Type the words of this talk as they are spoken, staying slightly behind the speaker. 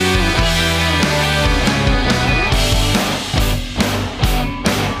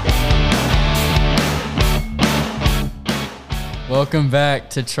Welcome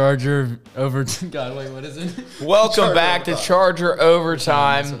back to Charger Overtime. God, wait, what is it? Welcome back to Charger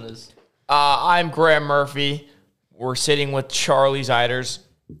Overtime. That's what it is. I'm Graham Murphy. We're sitting with Charlie Ziders.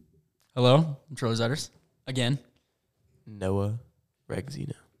 Hello, I'm Charlie Ziders. Again. Noah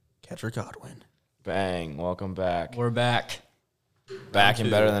Regzino. Catcher Godwin. Bang. Welcome back. We're back. Back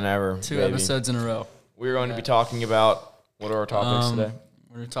and better than ever. Two baby. episodes in a row. We're going to be talking about, what are our topics today?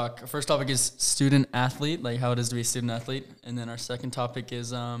 We're going to talk, our first topic is student athlete, like how it is to be a student athlete. And then our second topic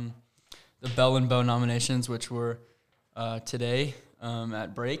is the Bell and Bow nominations, which were today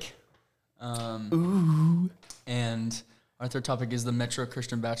at break. And our third topic is the Metro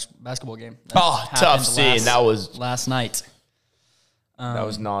Christian basketball game. Tough scene. That was last night. that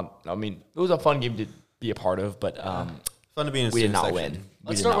was not, I mean, it was a fun game to be a part of, but Fun to be in a we did not section. win.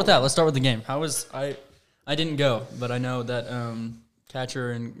 Let's start with that. Let's start with the game. How was I didn't go, but I know that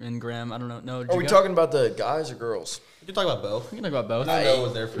Catcher and Graham, I don't know. No, Are we talking about the guys or girls? We can talk about both. We can talk about both. Noah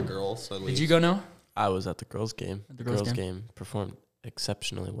was there for girls. So Did you go, Noah? I was at the girls' game. At the girls' game? Performed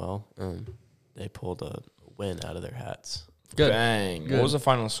exceptionally well. They pulled a win out of their hats. Good. Bang. Good. What was the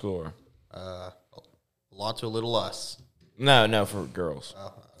final score? A lot to a little less. No, for girls.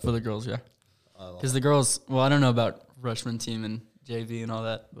 For the girls, yeah. Because the girls, well, I don't know about freshman team and JV and all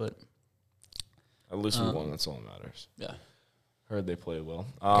that, but At least we won. That's all that matters. yeah. Heard they played well.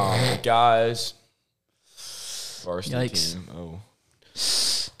 Guys, varsity Yikes. team. Oh,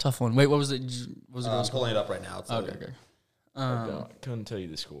 Tough one. Wait, what was it? What was the I'm girls' pulling it up right now. It's Okay. I couldn't tell you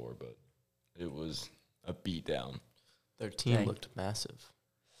the score, but it was a beatdown. Their team Dang. looked massive.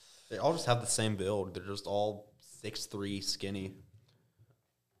 They all just have the same build. They're just all 6'3", skinny.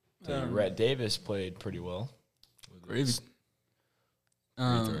 Rhett Davis played pretty well. With Gravy. his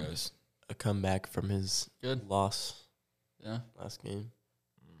free throws. A comeback from his Good. loss Yeah. last game.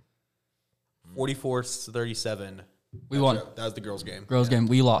 44-37. We won. That was the girls' game. Girls' game.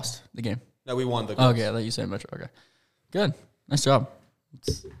 We lost the game. No, we won the girls. Okay, I thought you said Metro. Okay. Good. Nice job.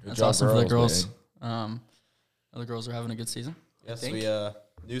 That's job, awesome for the girls. girls, Other girls are having a good season. Yes, think. we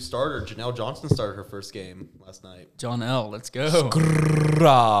new starter Janelle Johnson started her first game last night. John L. Let's go.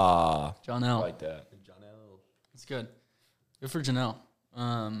 Rah. John L. Like that. Janelle. That's good. Good for Janelle.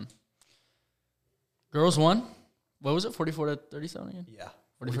 Girls won. What was it? 44-37 again? Yeah.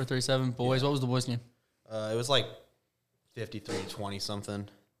 44-37. Boys. What was the boys' game? It was like 53-20 something.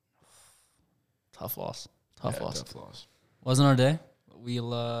 Tough loss. Tough loss. Tough loss. Wasn't our day. We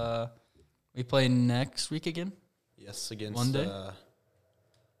play next week again. Yes, against One day?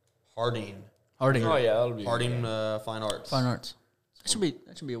 Harding. Harding. Oh yeah, that'll be Harding Fine Arts. Fine Arts.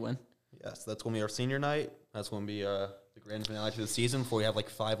 That should be a win. Yes, that's going to be our senior night. That's going to be the grand finale to the season before we have like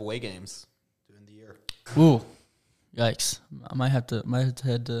 5 away games during the year. Ooh, yikes! I might have to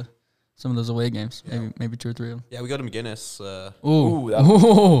head to some of those away games. Yeah. Maybe 2 or 3 of them. Yeah, we go to McGinnis. Ooh,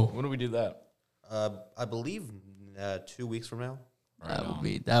 Ooh, when do we do that? I believe 2 weeks from now. that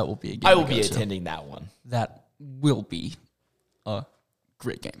will be a game. I will to be go to. attending that one. That will be a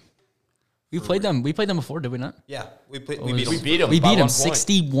great game. We played them before, did we not? Yeah, we beat them. We beat them. We by beat them 1 point.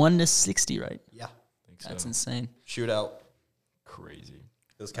 61-60, right? Yeah, Think so. That's insane. shootout. Crazy.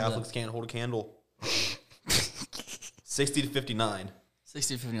 Those Catholics can't hold a candle. 60-59.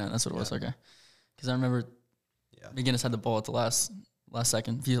 60-59. That's what it was. Okay, because I remember Yeah. McGinnis had the ball at the last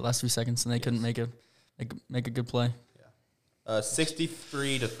few seconds, and they couldn't make a good play.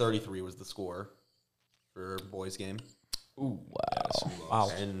 63-33 was the score for boys' game. Ooh, wow. Wow.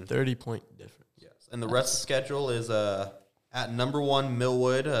 And 30-point difference. yes, and the rest of the schedule is at number 1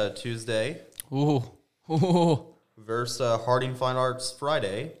 Millwood Tuesday Ooh. versus Harding Fine Arts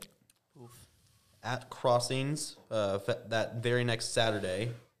Friday. At Crossings that very next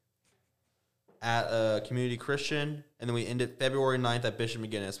Saturday. At Community Christian, and then we end it February 9th at Bishop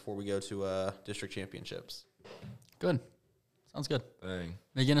McGinnis before we go to district championships. Good. Sounds good. Dang.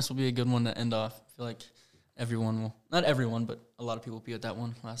 McGinnis will be a good one to end off. I feel like everyone will, not everyone, but a lot of people will be at that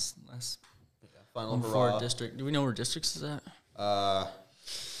one last Final one for hurrah. district. Do we know where districts is at?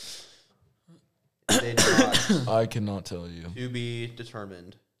 They not I cannot tell you. to be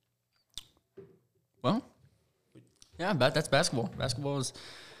determined. Well, yeah, that's basketball. Basketball is,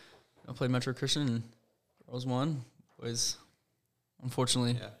 I played Metro Christian and girls won. Boys,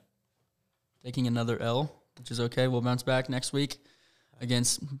 unfortunately, Yeah. taking another L, which is okay. We'll bounce back next week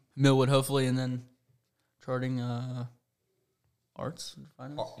against Millwood, hopefully, and then charting arts.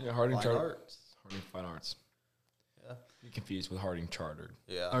 Yeah, Harding Fine Chartered. Arts. Harding Fine Arts. Yeah. Be confused with Harding Chartered.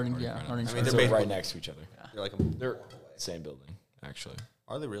 Yeah. Harding Fine Harding Arts. I mean, Charter. they're So basically- right next to each other. They're like They're same building, actually.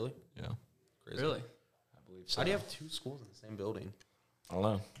 Are they really? Yeah, Crazy. Really? I believe so. How do you have 2 schools in the same building? I don't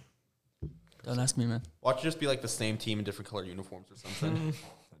know. Don't ask me, man. Watch it just be like the same team in different color uniforms or something.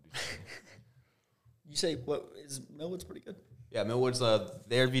 You say what is Millwood's pretty good? Yeah, Millwood's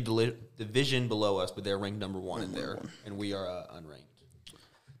they're the division below us, but they're ranked number 1 in there, and we are unranked.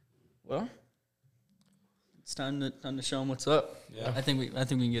 Well, it's time to show them what's up. Yeah. I think we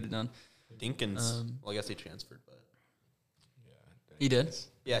can get it done. Dinkins, well, I guess he transferred, but He did.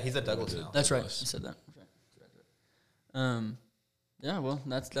 yeah, he's at Douglas now. That's right. You said that. Yeah. Well,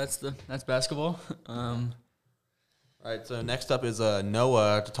 that's basketball. All right, so next up is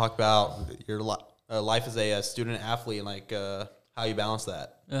Noah to talk about your life as a student athlete and like how you balance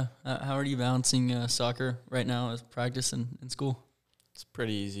that. Yeah. How are you balancing soccer right now as practice and school? It's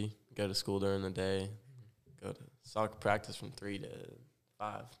pretty easy. Go to school during the day. Go to soccer practice from 3 to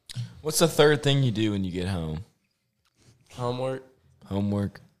 5. What's the third thing you do when you get home? Homework.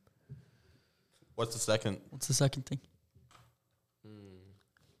 Homework. What's the second? What's the second thing?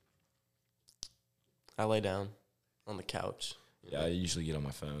 I lay down on the couch. Yeah, I usually get on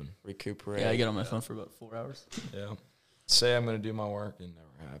my phone. Recuperate. Yeah, I get on my phone for about 4 hours. Yeah. Say I'm going to do my work, it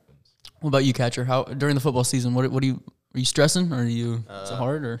never happens. What about you, Catcher? How during the football season? What are you stressing, or are you is it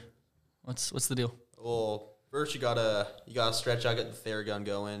hard, or what's the deal? Well, first you gotta stretch out, get the Theragun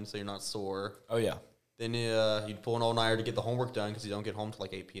going, so you're not sore. Oh, yeah. Then you'd pull an all-nighter to get the homework done because you don't get home till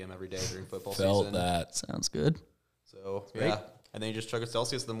like 8 p.m. every day during football Felt season. that. Sounds good. So great. yeah, and then you just chug a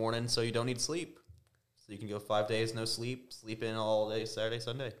Celsius in the morning, so you don't need sleep. So you can go 5 days no sleep, sleep in all day Saturday,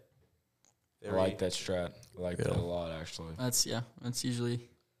 Sunday. I like that strat. I like that a lot, actually. That's usually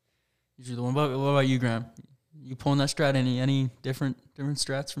the one. What about you, Graham? You pulling that strat? Any different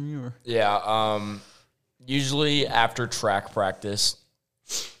strats from you, or? Yeah, usually after track practice,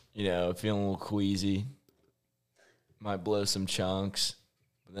 feeling a little queasy, might blow some chunks,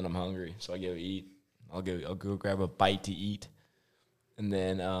 but then I'm hungry, so I go eat. I'll go grab a bite to eat, and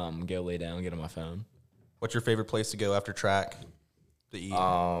then go lay down and get on my phone. What's your favorite place to go after track to eat?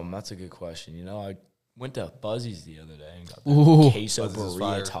 That's a good question. I went to Fuzzy's the other day and got Ooh. the queso Fuzzy's is burrito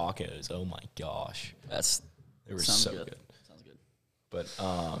fire. tacos. Oh my gosh, they were sounds so good. good. Sounds good. But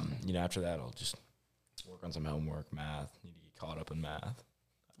after that, I'll just work on some homework, math. Need to get caught up in math.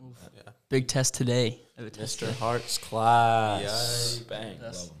 Yeah. Big test today. Mr. Hart's class. Yikes. Bang,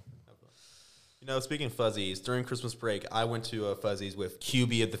 Yes. love 'em. Speaking of Fuzzies, during Christmas break, I went to Fuzzies with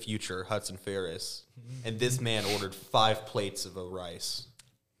QB of the future, Hudson Ferris, and this man ordered 5 plates of rice.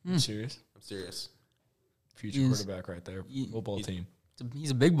 You serious? I'm serious. Future He's- quarterback right there. he- Football team.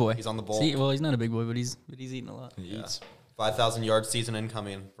 He's a big boy. He's on the ball. Well, he's not a big boy, but he's eating a lot. He eats. 5,000 yard season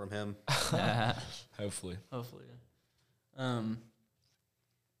incoming from him. Hopefully. Hopefully. Yeah.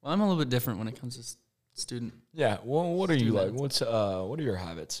 Well, I'm a little bit different when it comes to student. Yeah. Well, what are you like? Student. What are your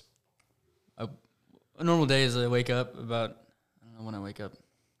habits? A normal day is I wake up about, I don't know when I wake up.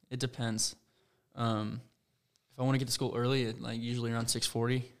 It depends. If I want to get to school early, usually around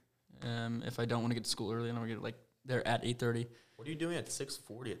 6:40. If I don't want to get to school early, I'm going to get there at 8:30. What are you doing at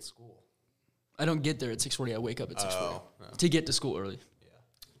 6:40 at school? I don't get there at 6:40. I wake up at 6:40 no. to get to school early.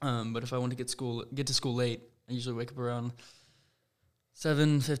 Yeah. But if I want to get to school late, I usually wake up around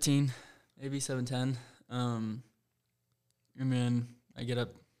 7:15, maybe 7:10. And then I get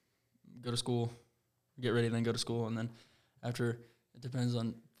up, go to school, get ready, then go to school, and then after, it depends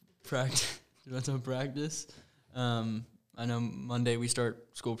on practice. I know Monday we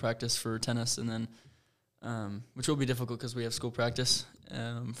start school practice for tennis, and then which will be difficult because we have school practice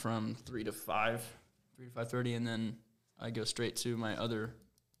from 3 to 5:30, and then I go straight to my other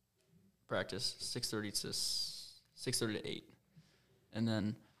practice, 6:30 to 8, and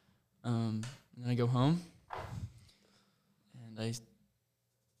then I go home and I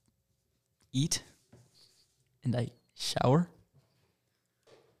eat and I shower,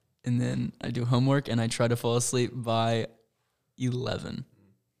 and then I do homework and I try to fall asleep by 11.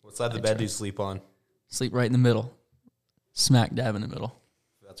 What side of the bed do you sleep on? Sleep right in the middle, smack dab in the middle.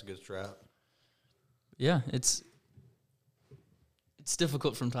 That's a good strat. Yeah, it's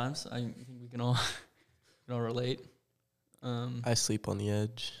difficult from times. I think we can all relate. I sleep on the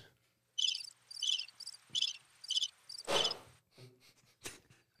edge.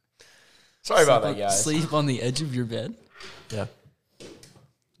 Sorry about that, guys. Sleep on the edge of your bed. Yeah.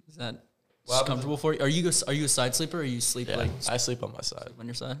 Is that Well, comfortable for you? Are you a side sleeper? Or you sleep Yeah. I sleep on my side. on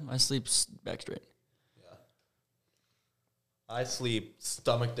your side? I sleep back straight. Yeah. I sleep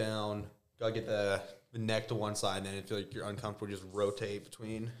stomach down. Gotta get the neck to one side, and then if you feel like you're uncomfortable, just rotate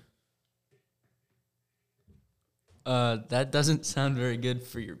between. That doesn't sound very good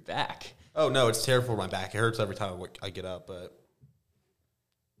for your back. Oh no, it's terrible for my back. It hurts every time I get up. But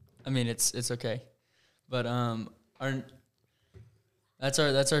I mean, it's okay, but That's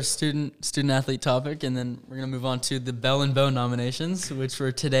our student athlete topic, and then we're gonna move on to the Bell and Bow nominations, which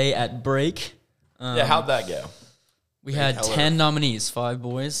were today at break. Yeah, how'd that go? We had Keller. 10 nominees, 5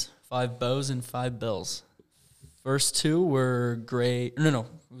 boys, 5 bows, and 5 bells. First 2 were it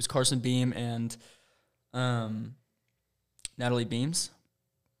was Carson Beam and Natalie Beams.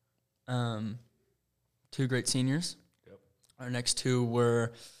 2 great seniors. Yep. Our next 2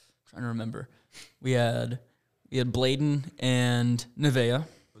 were, trying to remember, we had Bladen and Nevaeh.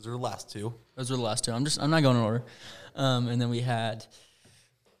 Those are the last 2. Those were the last 2. I'm not going in order. And then we had,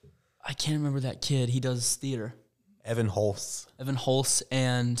 I can't remember that kid. He does theater. Evan Holst. Evan Holst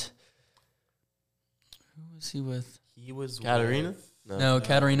and who was he with? He was Katarina? with- No,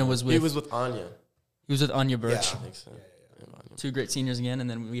 Katarina was with. He was with Anya. He was with Anya Birch. Yeah. I think so. Yeah, Anya. 2 great seniors again, and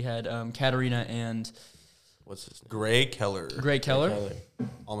then we had Katarina and What's his name? Gray Keller. Gray Keller.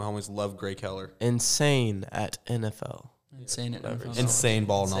 All my homies love Gray Keller. Insane at NFL. Insane at NFL. Insane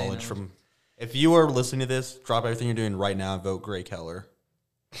ball Insane knowledge from. If you are listening to this, drop everything you're doing right now and vote Gray Keller.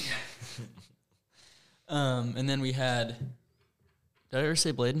 And then we had. Did I ever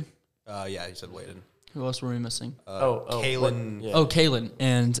say Bladen? Yeah, he said Bladen. Who else were we missing? Kalen Yeah. Oh, Kaylin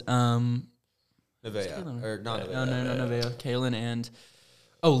and Nevaeh. Or not no, Nevaeh. Nevaeh. Kaylin and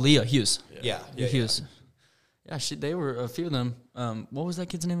Leah Hughes. Yeah. Leah Hughes. Yeah, they were a few of them. What was that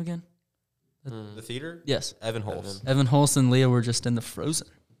kid's name again? The theater? Yes, Evan Holst. Evan Holst and Leah were just in the Frozen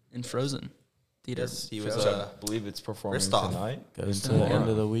theater. Yes, he was. Which I believe it's performing Christoph. tonight. Goes to the end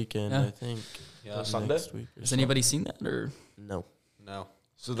of the weekend, Yeah. I think. Yeah. Sunday? Next week or Has something. anybody seen that or? No. No.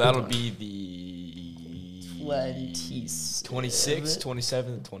 So that'll be the 26th, 27th,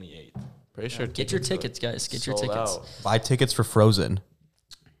 and 28th. Pretty sure. Get your tickets, guys. Get your sold tickets. out. Buy tickets for Frozen.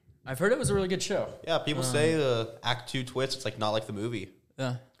 I've heard it was a really good show. Yeah, people say the Act 2 twist, it's like not like the movie.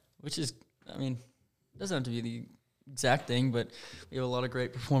 Yeah, which is, I mean, doesn't have to be the exact thing, but we have a lot of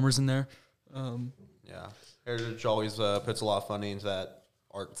great performers in there. Yeah. Heritage always puts a lot of funding into that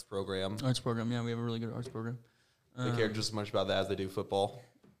arts program. Arts program, yeah, we have a really good arts program. They care just as much about that as they do football.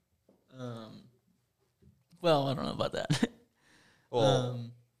 Well, I don't know about that. Well,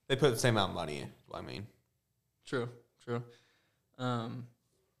 they put the same amount of money, I mean. True.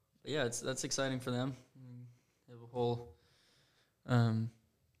 But yeah, that's exciting for them. They have a whole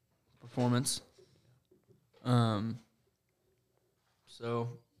performance. So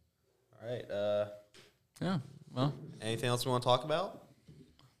All right. yeah, well, Anything else we want to talk about?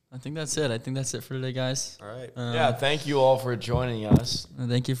 I think that's it. I think that's it for today, guys. All right. Yeah, thank you all for joining us.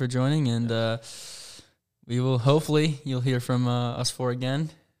 Thank you for joining, and we will you'll hear from us again.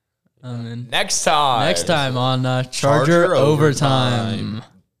 And Next time. next time on Charger Charger Overtime. Overtime.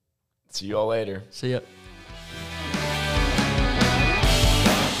 See you all later. See ya.